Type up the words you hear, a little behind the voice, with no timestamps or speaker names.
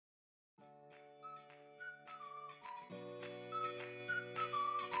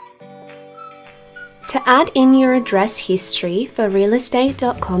To add in your address history for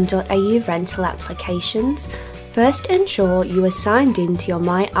realestate.com.au rental applications, first ensure you are signed in to your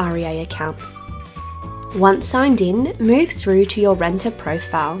My REA account. Once signed in, move through to your renter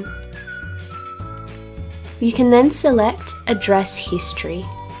profile. You can then select Address History.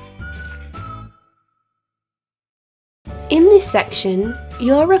 In this section,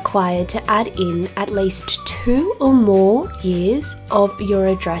 you're required to add in at least 2 or more years of your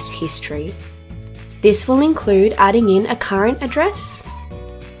address history. This will include adding in a current address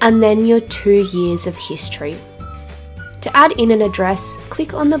and then your 2 years of history. To add in an address,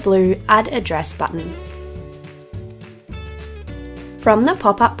 click on the blue Add Address button. From the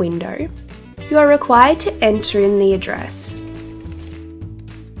pop-up window, you are required to enter in the address.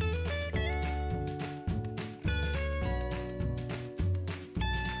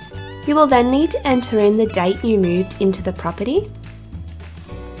 You will then need to enter in the date you moved into the property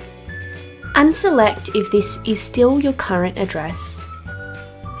and select if this is still your current address.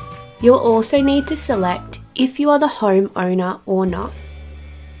 You'll also need to select if you are the homeowner or not.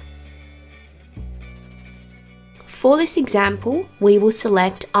 For this example, we will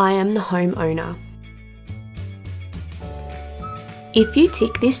select I am the homeowner. If you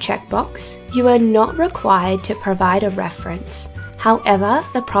tick this checkbox, you are not required to provide a reference. However,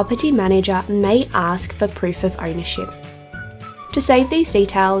 the property manager may ask for proof of ownership. To save these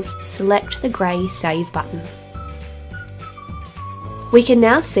details, select the grey Save button. We can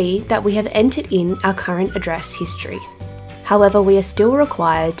now see that we have entered in our current address history. However, we are still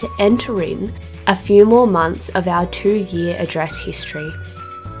required to enter in a few more months of our 2-year address history.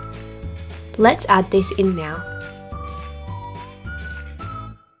 Let's add this in now.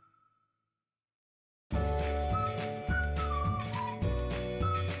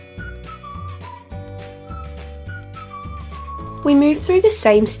 We move through the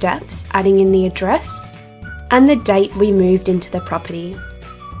same steps, adding in the address and the date we moved into the property.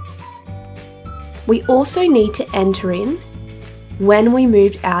 We also need to enter in when we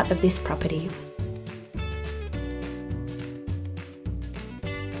moved out of this property.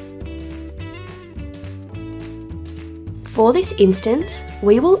 For this instance,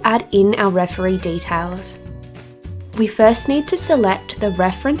 we will add in our referee details. We first need to select the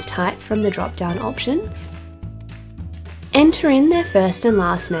reference type from the drop-down options. Enter in their first and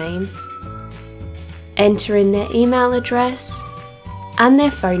last name, enter in their email address and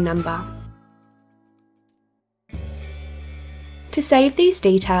their phone number. To save these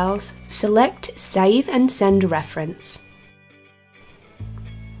details, select Save and Send Reference.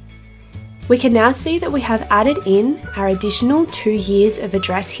 We can now see that we have added in our additional 2 years of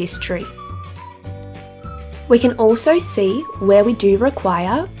address history. We can also see where we do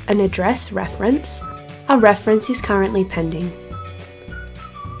require an address reference. A reference is currently pending.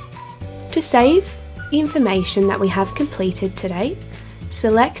 To save the information that we have completed to date,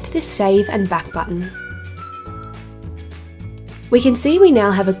 select the Save and Back button. We can see we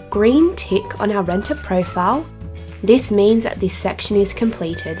now have a green tick on our renter profile. This means that this section is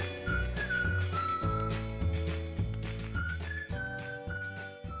completed.